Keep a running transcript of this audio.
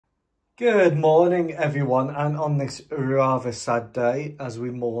Good morning, everyone, and on this rather sad day as we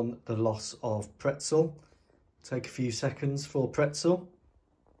mourn the loss of Pretzel, take a few seconds for Pretzel.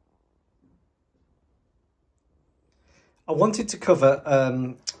 I wanted to cover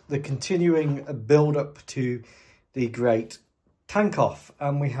the continuing build-up to the Great Tank-Off,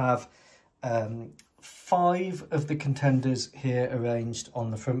 and we have 5 of the contenders here arranged on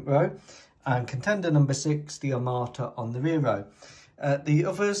the front row, and contender number 6, the Armata, on the rear row. The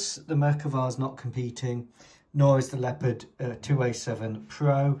others, the Merkava is not competing, nor is the Leopard 2A7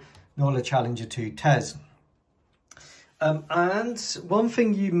 Pro, nor the Challenger 2 Tez. And one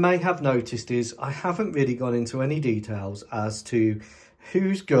thing you may have noticed is I haven't really gone into any details as to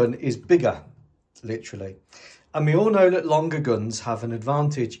whose gun is bigger, literally. And we all know that longer guns have an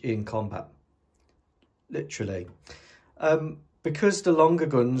advantage in combat, literally. Because the longer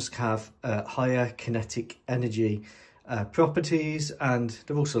guns have higher kinetic energy properties, and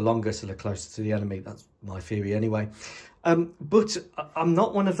they're also longer, so they're closer to the enemy. That's my theory anyway. But I'm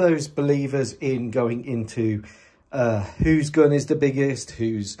not one of those believers in going into whose gun is the biggest,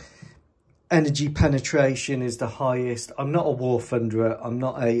 whose energy penetration is the highest. I'm not a war thunderer. I'm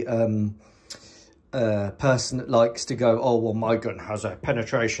not a person that likes to go, oh, well, my gun has a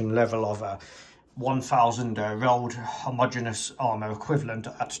penetration level of 1,000 rolled homogeneous armor equivalent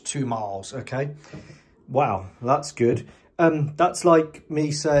at 2 miles, okay? Wow, that's good. That's like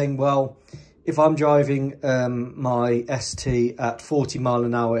me saying, well, if I'm driving my ST at 40 mile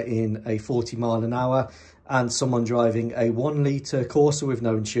an hour in a 40 mile an hour and someone driving a 1 litre Corsa with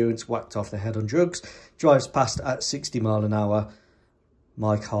no insurance, whacked off their head on drugs, drives past at 60 mile an hour,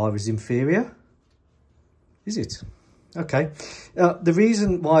 my car is inferior? Is it? Okay. The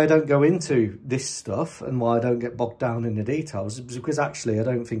reason why I don't go into this stuff and why I don't get bogged down in the details is because actually I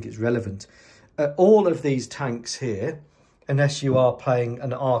don't think it's relevant. All of these tanks here, unless you are playing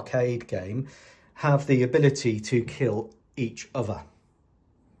an arcade game, have the ability to kill each other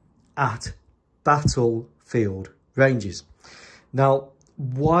at battlefield ranges. Now,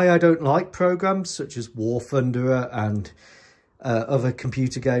 why I don't like programs such as War Thunderer and other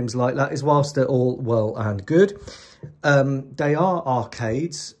computer games like that is, whilst they're all well and good, they are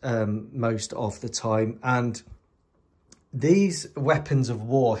arcades most of the time, and these weapons of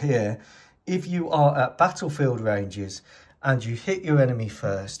war here, if you are at battlefield ranges and you hit your enemy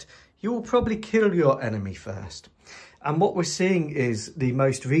first, you will probably kill your enemy first. And what we're seeing is the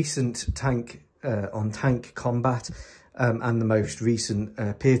most recent tank on tank combat and the most recent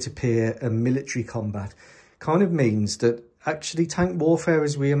peer-to-peer and military combat kind of means that actually tank warfare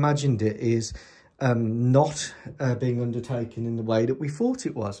as we imagined it is not being undertaken in the way that we thought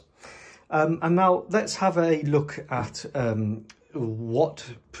it was. And now let's have a look at what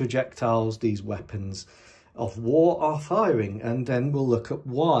projectiles these weapons of war are firing, and then we'll look at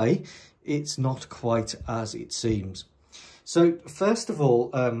why it's not quite as it seems. So first of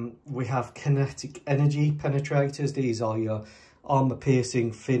all, we have kinetic energy penetrators. These are your armor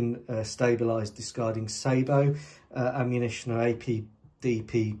piercing, thin, stabilized, discarding sabot ammunition, or AP,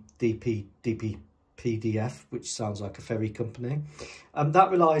 DP, DP, DP, PDF, which sounds like a ferry company. That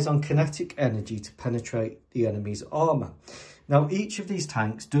relies on kinetic energy to penetrate the enemy's armour. Now, each of these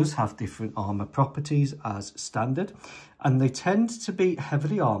tanks does have different armour properties as standard, and they tend to be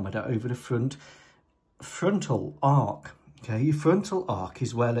heavily armoured over the frontal arc. Okay, your frontal arc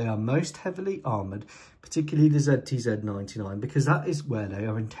is where they are most heavily armoured, particularly the ZTZ-99, because that is where they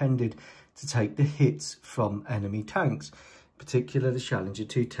are intended to take the hits from enemy tanks. Particularly the Challenger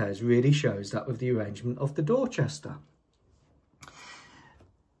 2 Tez really shows that with the arrangement of the Dorchester.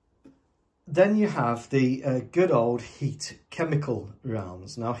 Then you have the good old heat chemical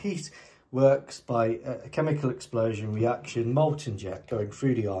rounds. Now, heat works by a chemical explosion reaction, molten jet going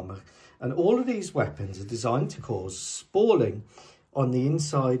through the armour, and all of these weapons are designed to cause spalling on the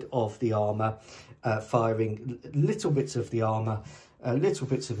inside of the armour, firing little bits of the armour, little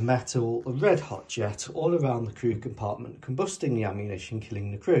bits of metal, a red hot jet all around the crew compartment, combusting the ammunition,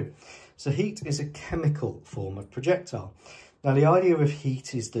 killing the crew. So heat is a chemical form of projectile. Now, the idea of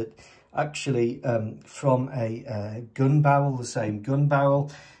heat is that actually from a gun barrel, the same gun barrel,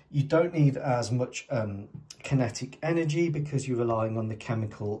 you don't need as much kinetic energy because you're relying on the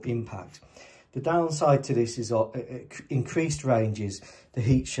chemical impact. The downside to this is increased ranges. The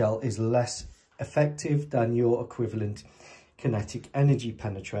heat shell is less effective than your equivalent kinetic energy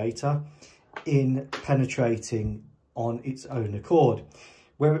penetrator in penetrating on its own accord.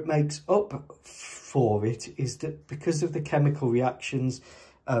 Where it makes up for it is that because of the chemical reactions,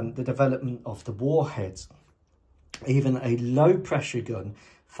 the development of the warheads, even a low pressure gun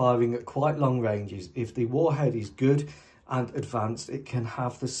firing at quite long ranges, if the warhead is good and advanced, it can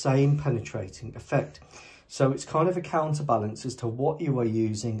have the same penetrating effect. So it's kind of a counterbalance as to what you are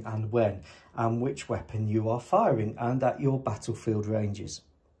using and when, and which weapon you are firing and at your battlefield ranges.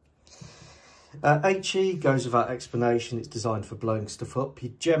 HE goes without explanation, it's designed for blowing stuff up.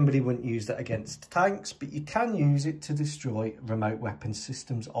 You generally wouldn't use that against tanks, but you can use it to destroy remote weapon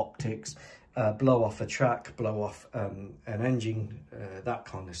systems, optics, blow off a track, blow off an engine, that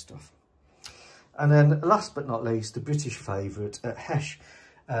kind of stuff. And then last but not least, the British favourite, HESH,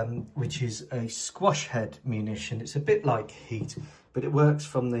 which is a squash head munition. It's a bit like heat, but it works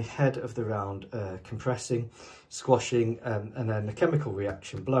from the head of the round compressing, squashing, and then the chemical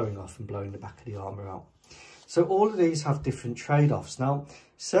reaction blowing off and blowing the back of the armour out. So all of these have different trade-offs. Now,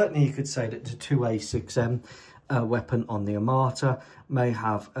 certainly you could say that the 2A6M weapon on the Armata may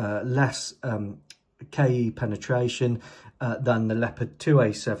have less KE penetration than the Leopard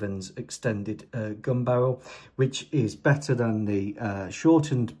 2A7's extended gun barrel, which is better than the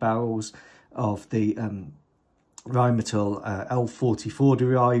shortened barrels of the Rheinmetall L44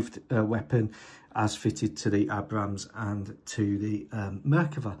 derived weapon as fitted to the Abrams and to the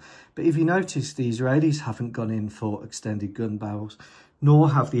Merkava. But if you notice, the Israelis haven't gone in for extended gun barrels,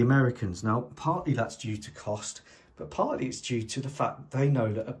 nor have the Americans. Now, partly that's due to cost, but partly it's due to the fact that they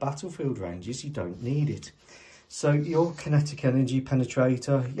know that at battlefield ranges, you don't need it. So your kinetic energy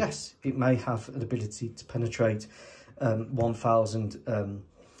penetrator, yes, it may have an ability to penetrate 1,000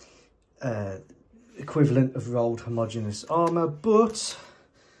 equivalent of rolled homogeneous armour, but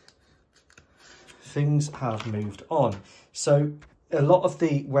things have moved on. So a lot of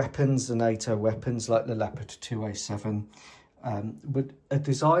the weapons, the NATO weapons like the Leopard 2A7, are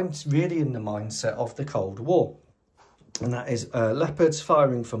designed really in the mindset of the Cold War. And that is Leopards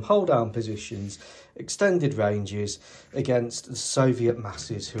firing from hold down positions, extended ranges against the Soviet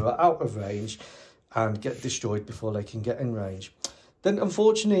masses who are out of range and get destroyed before they can get in range. Then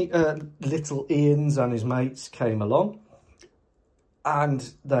unfortunately, little Ian's and his mates came along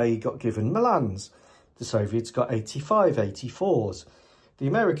and they got given Milans. The Soviets got 85, 84s. The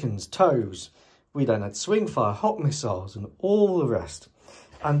Americans, TOWs. We then had swing fire, hot missiles and all the rest.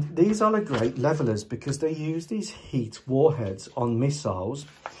 And these are the great levelers because they use these heat warheads on missiles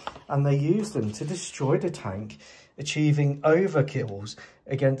and they use them to destroy the tank, achieving overkills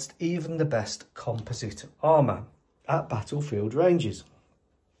against even the best composite armour at battlefield ranges.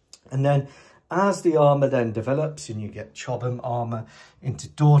 And then as the armour then develops and you get Chobham armour into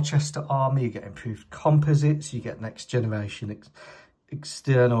Dorchester armour, you get improved composites, you get next generation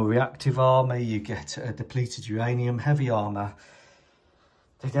external reactive armour, you get a depleted uranium heavy armour.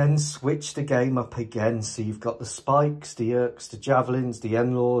 They then switch the game up again, so you've got the spikes, the Yerks, the javelins, the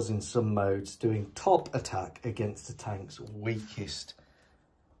NLAWs in some modes doing top attack against the tank's weakest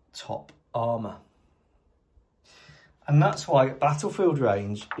top armour. And that's why at battlefield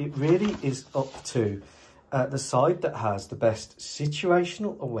range, it really is up to the side that has the best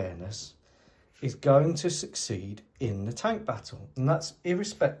situational awareness is going to succeed in the tank battle. And that's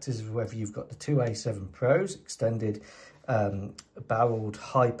irrespective of whether you've got the 2A7 Pros, extended barreled,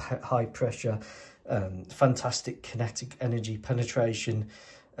 high pressure, fantastic kinetic energy penetration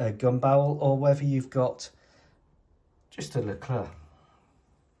gun barrel, or whether you've got just a Leclerc.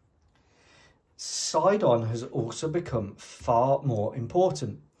 Side-on has also become far more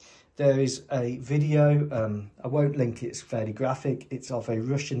important. There is a video, I won't link it, it's fairly graphic. It's of a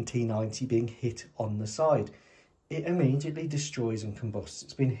Russian T-90 being hit on the side. It immediately destroys and combusts.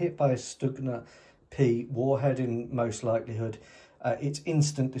 It's been hit by a Stugner P warhead in most likelihood. It's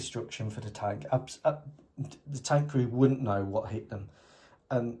instant destruction for the tank. The tank crew wouldn't know what hit them.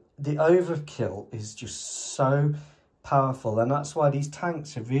 The overkill is just so powerful, and that's why these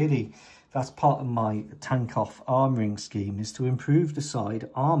tanks are really, that's part of my tank off armouring scheme, is to improve the side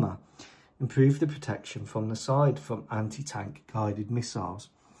armour, improve the protection from the side from anti-tank guided missiles.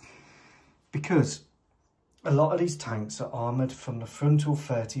 Because a lot of these tanks are armoured from the frontal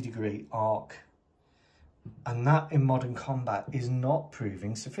 30-degree arc, and that in modern combat is not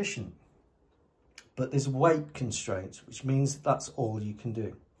proving sufficient. But there's weight constraints, which means that's all you can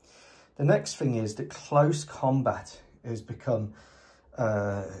do. The next thing is that close combat has become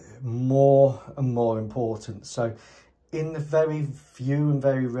more and more important. So in the very few and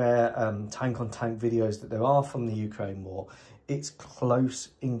very rare tank-on-tank videos that there are from the Ukraine war, it's close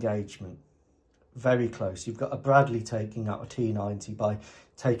engagement, very close. You've got a Bradley taking out a T-90 by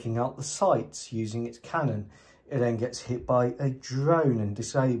taking out the sights using its cannon. It then gets hit by a drone and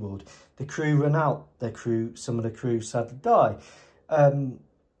disabled. The crew run out. Some of the crew sadly die.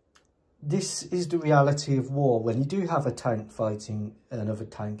 This is the reality of war. When you do have a tank fighting another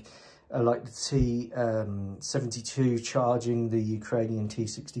tank, like the T-72 charging the Ukrainian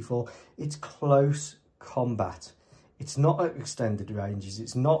T-64. It's close combat. It's not at extended ranges.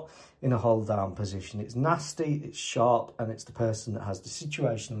 It's not in a hold down position. It's nasty, it's sharp, and it's the person that has the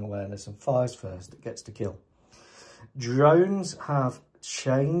situational awareness and fires first that gets the kill. Drones have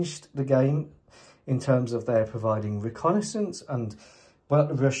changed the game in terms of they're providing reconnaissance, and what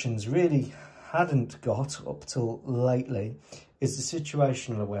the Russians really hadn't got up till lately is the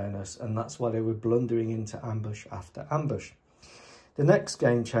situational awareness, and that's why they were blundering into ambush after ambush. The next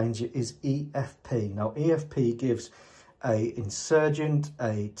game changer is EFP. Now, EFP gives a insurgent,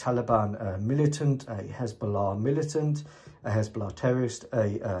 a Taliban militant, a Hezbollah militant, a Hezbollah terrorist,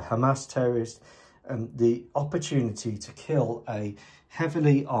 a Hamas terrorist, the opportunity to kill a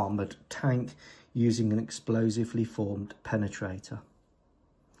heavily armoured tank using an explosively formed penetrator.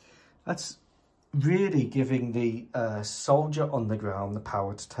 That's really giving the soldier on the ground the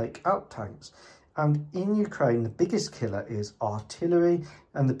power to take out tanks. And in Ukraine, the biggest killer is artillery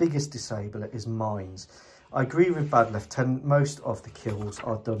and the biggest disabler is mines. I agree with Bad Lieutenant, most of the kills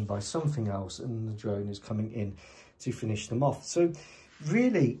are done by something else and the drone is coming in to finish them off. So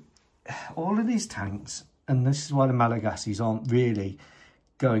really, all of these tanks, and this is why the Malagasis aren't really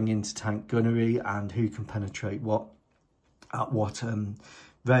going into tank gunnery and who can penetrate what at what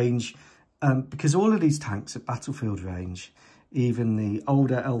range, because all of these tanks at battlefield range, even the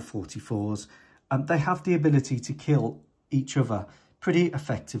older L44s, they have the ability to kill each other pretty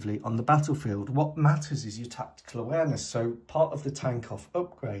effectively on the battlefield. What matters is your tactical awareness. So part of the tank off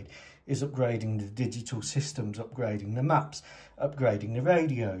upgrade is upgrading the digital systems, upgrading the maps, upgrading the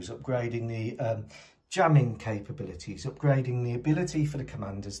radios, upgrading the jamming capabilities, upgrading the ability for the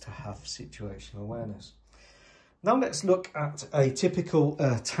commanders to have situational awareness. Now let's look at a typical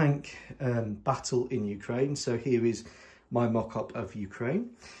tank battle in Ukraine. So here is my mock-up of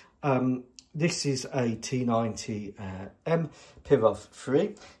Ukraine. This is a T-90M Pirov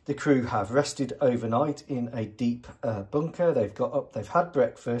 3. The crew have rested overnight in a deep bunker. They've got up, they've had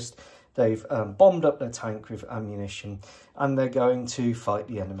breakfast, they've bombed up their tank with ammunition, and they're going to fight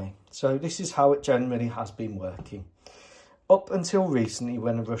the enemy. So this is how it generally has been working. Up until recently,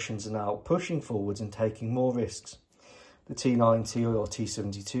 when the Russians are now pushing forwards and taking more risks. The T-90 or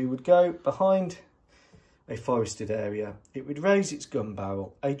T-72 would go behind a forested area, it would raise its gun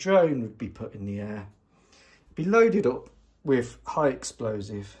barrel, a drone would be put in the air, be loaded up with high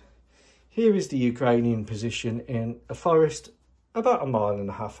explosive. Here is the Ukrainian position in a forest about 1.5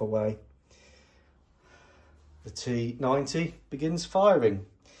 miles away. The T-90 begins firing.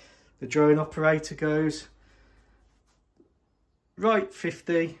 The drone operator goes right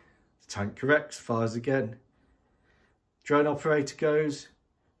 50, the tank corrects, fires again. Drone operator goes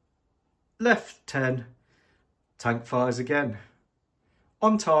left 10, tank fires again.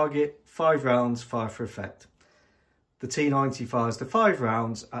 On target, 5 rounds, fire for effect. The T-90 fires the 5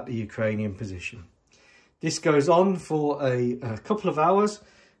 rounds at the Ukrainian position. This goes on for a couple of hours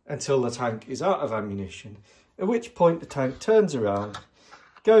until the tank is out of ammunition, at which point the tank turns around,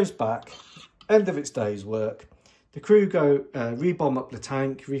 goes back, end of its day's work. The crew go rebomb up the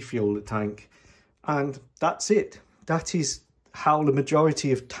tank, refuel the tank, and that's it. That is how the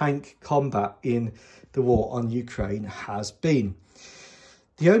majority of tank combat in the war on Ukraine has been.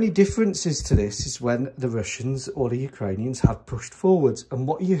 The only differences to this is when the Russians or the Ukrainians have pushed forwards, and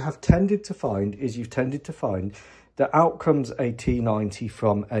what you have tended to find is you've tended to find that out comes a T-90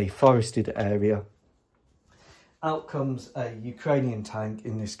 from a forested area, out comes a Ukrainian tank,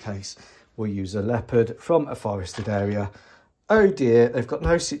 in this case we'll use a Leopard, from a forested area. Oh dear, they've got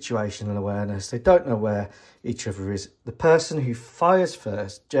no situational awareness, they don't know where each other is. The person who fires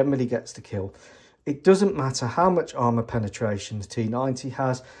first generally gets the kill. It doesn't matter how much armour penetration the T-90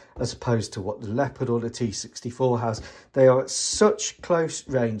 has as opposed to what the Leopard or the T-64 has. They are at such close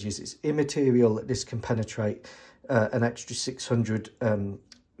ranges, it's immaterial that this can penetrate an extra 600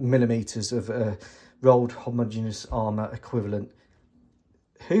 millimetres of rolled homogeneous armour equivalent.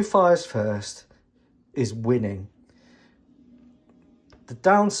 Who fires first is winning. The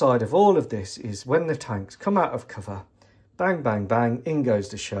downside of all of this is when the tanks come out of cover, bang, bang, bang, in goes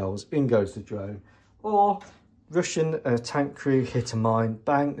the shells, in goes the drone. Or Russian tank crew hit a mine,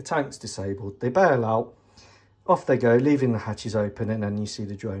 bang, the tank's disabled. They bail out, off they go, leaving the hatches open, and then you see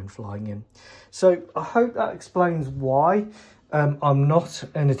the drone flying in. So I hope that explains why I'm not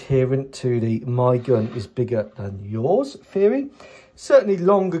an adherent to the my gun is bigger than yours theory. Certainly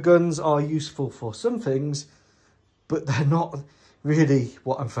longer guns are useful for some things, but they're not really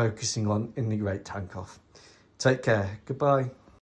what I'm focusing on in the Great Tank Off. Take care. Goodbye.